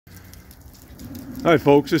Hi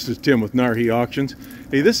folks, this is Tim with Narhi Auctions.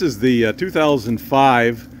 Hey, this is the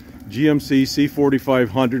 2005 GMC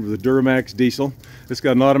C4500 with a Duramax diesel. It's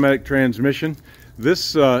got an automatic transmission.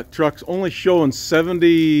 This truck's only showing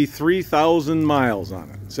 73,000 miles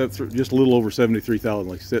on it. Just a little over 73,000,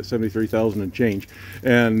 like 73,000 and change.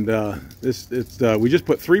 And we just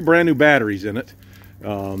put 3 brand new batteries in it.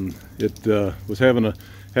 It was having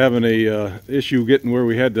a issue getting where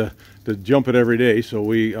we had to jump it every day. So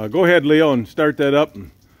we go ahead, Leo, and start that up,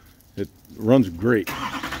 and it runs great.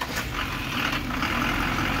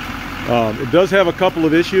 It does have a couple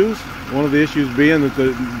of issues. One of the issues being that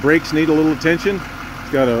the brakes need a little attention.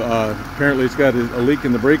 It's got apparently it's got a leak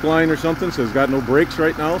in the brake line or something, so it's got no brakes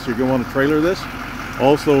right now, so you're going to want to trailer this.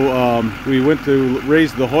 Also, we went to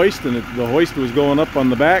raise the hoist, and the hoist was going up on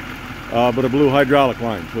the back, but a blue hydraulic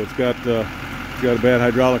line. So it's got a bad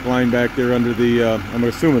hydraulic line back there under the, I'm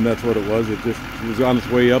assuming that's what it was. It just was on its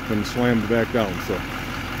way up and slammed back down. So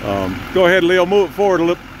go ahead, Leo, move it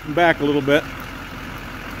forward, back a little bit.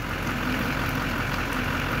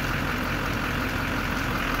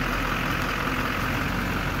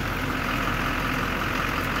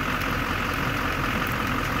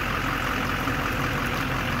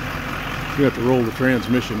 You have to roll the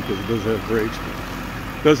transmission because it does have brakes.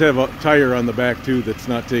 It does have a tire on the back too that's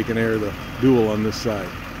not taking air, the dual on this side.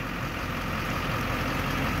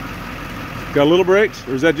 Got a little brakes,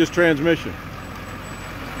 or is that just transmission?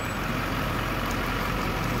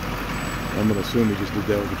 I'm going to assume he just did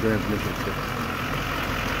that with the transmission.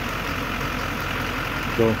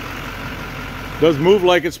 So, does move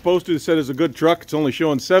like it's supposed to. It said it's a good truck. It's only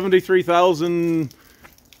showing 75,000,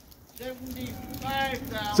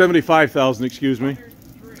 excuse me.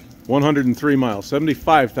 103 miles,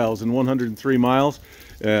 75,103 miles,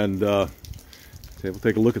 and we'll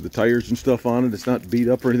take a look at the tires and stuff on it. It's not beat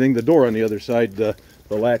up or anything. The door on the other side, the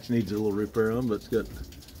latch needs a little repair on, but it's got a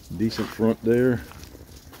decent front there.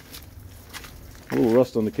 A little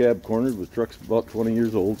rust on the cab corner. The truck's about 20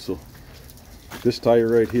 years old, so this tire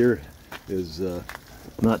right here is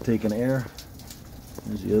not taking air.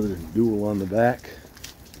 There's the other dual on the back.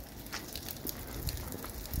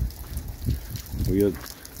 We had a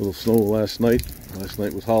little snow last night. Last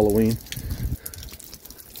night was Halloween.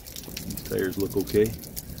 These tires look okay.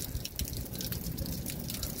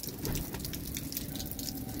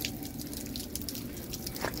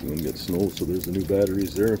 We didn't get snow, so there's the new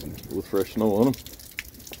batteries there with fresh snow on them.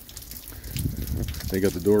 They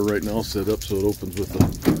got the door right now set up so it opens with the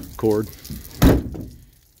cord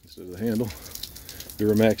instead of the handle.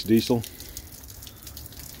 Duramax diesel.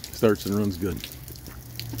 Starts and runs good.